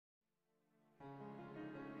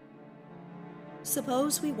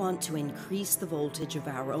Suppose we want to increase the voltage of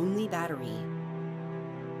our only battery.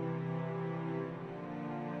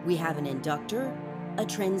 We have an inductor, a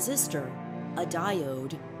transistor, a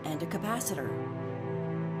diode, and a capacitor.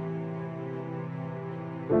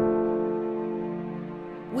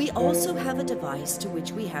 We also have a device to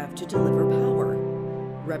which we have to deliver power,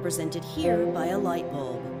 represented here by a light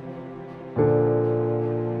bulb.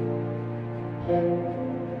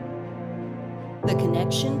 The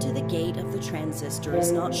connection to the gate of the transistor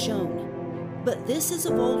is not shown, but this is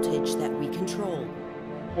a voltage that we control.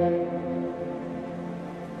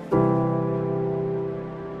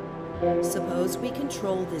 Suppose we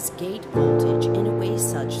control this gate voltage in a way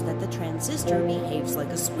such that the transistor behaves like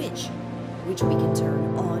a switch, which we can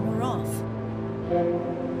turn on or off.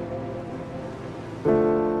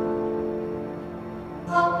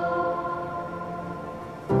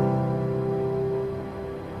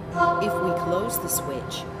 If we close the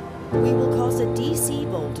switch, we will cause a DC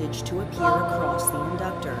voltage to appear across the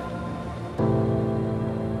inductor.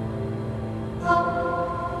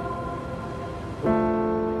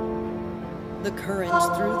 The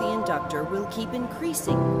current through the inductor will keep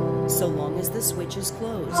increasing so long as the switch is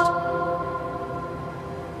closed.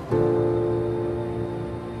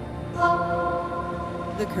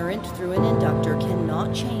 The current through an inductor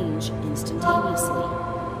cannot change instantaneously.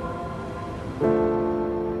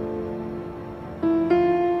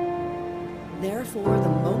 Therefore, the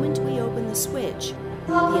moment we open the switch,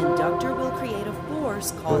 the inductor will create a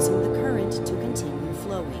force causing the current to continue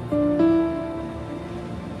flowing.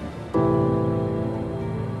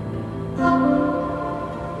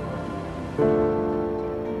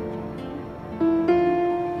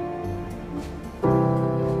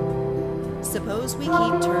 Suppose we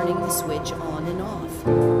keep turning the switch on and off.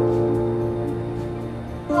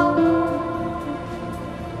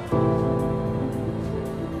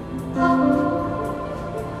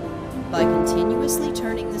 By continuously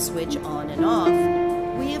turning the switch on and off,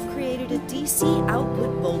 we have created a DC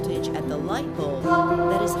output voltage at the light bulb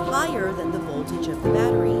that is higher than the voltage of the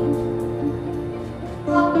battery.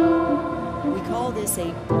 We call this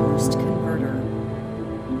a boost converter.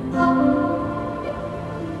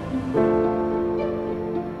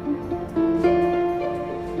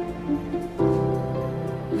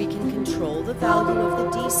 We can control the value of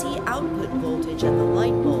the DC output voltage at the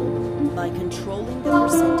light bulb by controlling the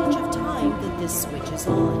percentage of time that this switch is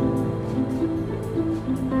on.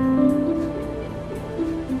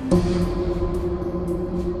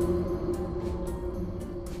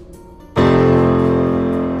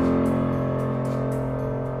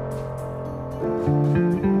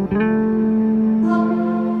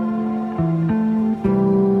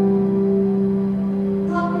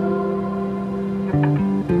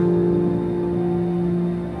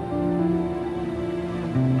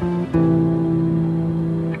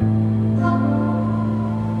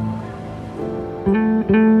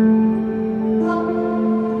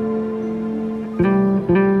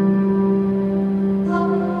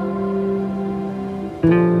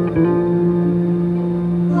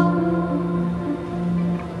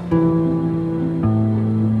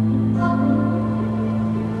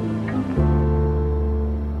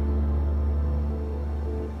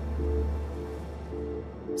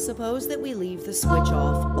 Suppose that we leave the switch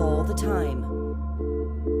off all the time.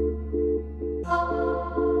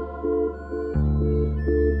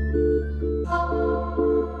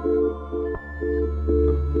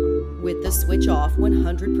 With the switch off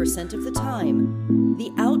 100% of the time,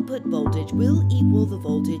 the output voltage will equal the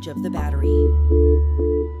voltage of the battery.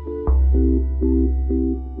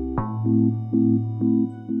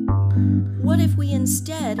 What if we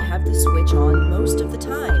instead have the switch on most of the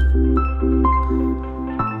time?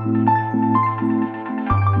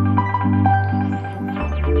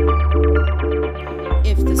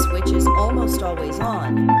 If the switch is almost always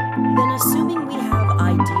on, then assuming we have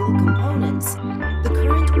ideal components, the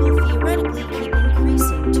current will theoretically keep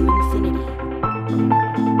increasing to infinity.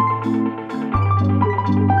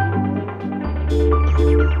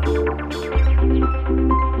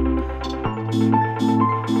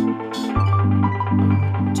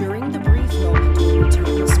 During the brief moment when we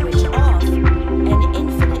turn the switch off, an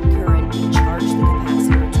infinite current will charge the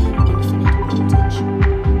capacitor to an infinite voltage.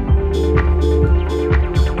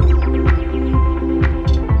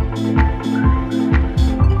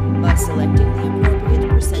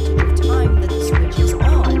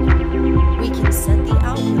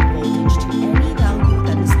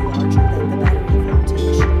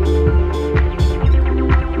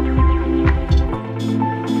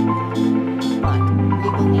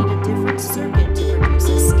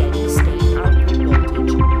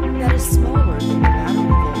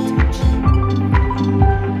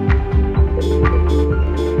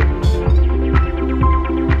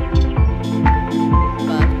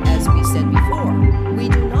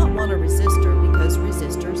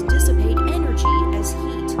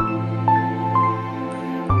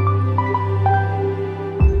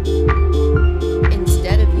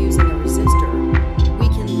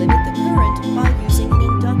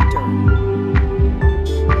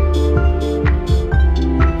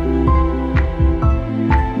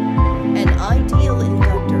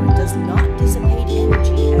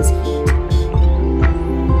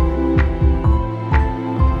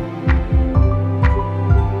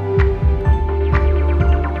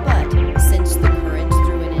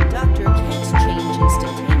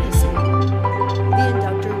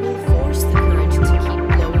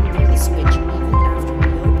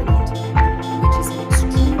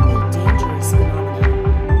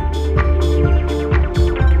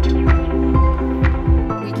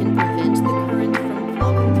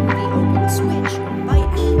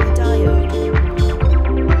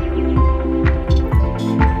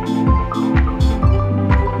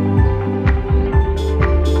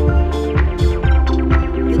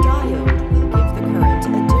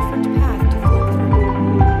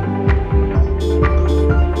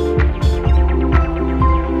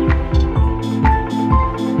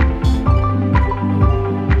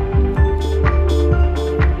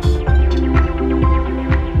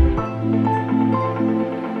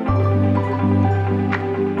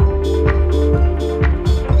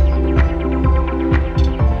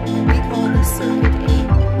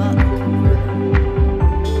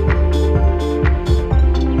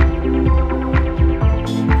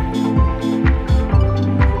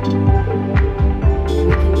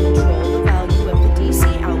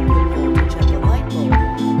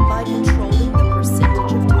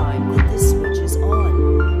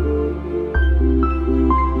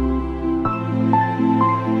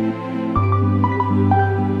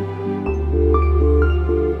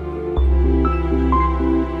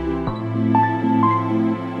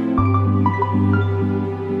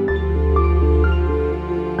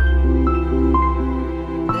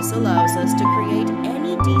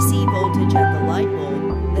 light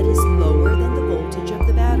bulb that is lower than the voltage of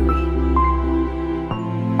the battery.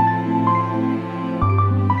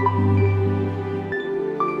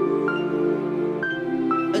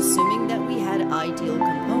 Assuming that we had ideal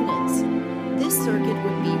components, this circuit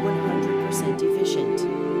would be 100% efficient.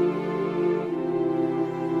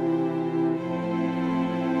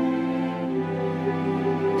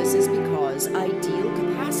 This is because ideal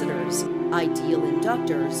capacitors, ideal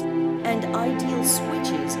inductors, and ideal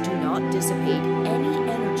switches do not dissipate any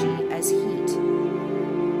energy as heat.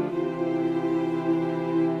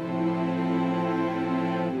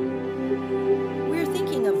 We're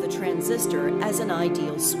thinking of the transistor as an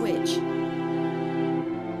ideal switch.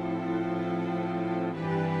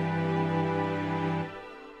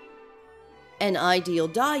 An ideal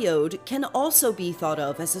diode can also be thought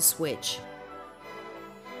of as a switch.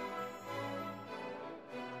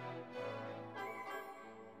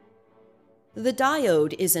 The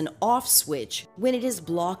diode is an off switch when it is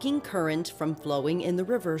blocking current from flowing in the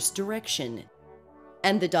reverse direction,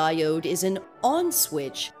 and the diode is an on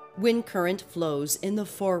switch when current flows in the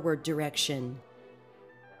forward direction.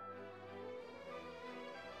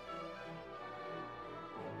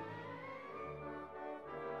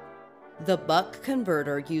 The buck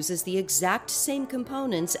converter uses the exact same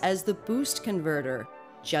components as the boost converter,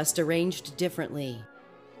 just arranged differently.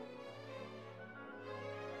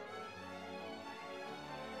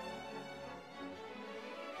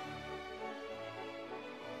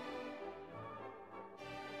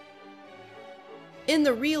 In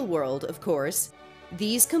the real world, of course,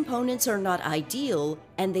 these components are not ideal,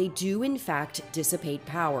 and they do in fact dissipate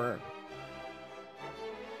power.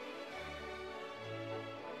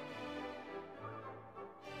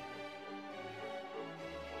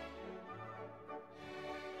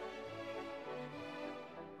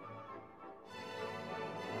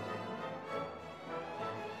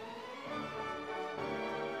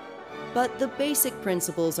 But the basic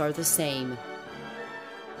principles are the same.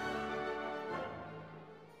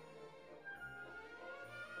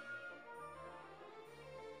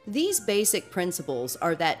 These basic principles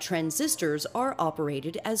are that transistors are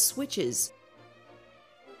operated as switches.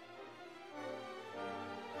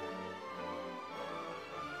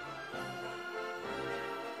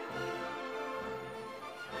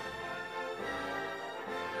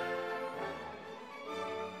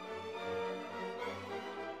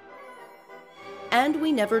 And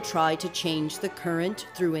we never try to change the current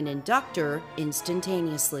through an inductor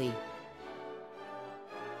instantaneously.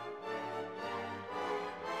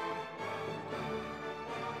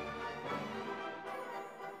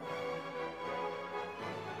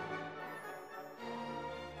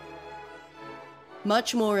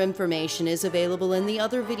 Much more information is available in the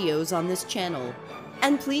other videos on this channel,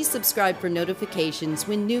 and please subscribe for notifications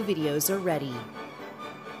when new videos are ready.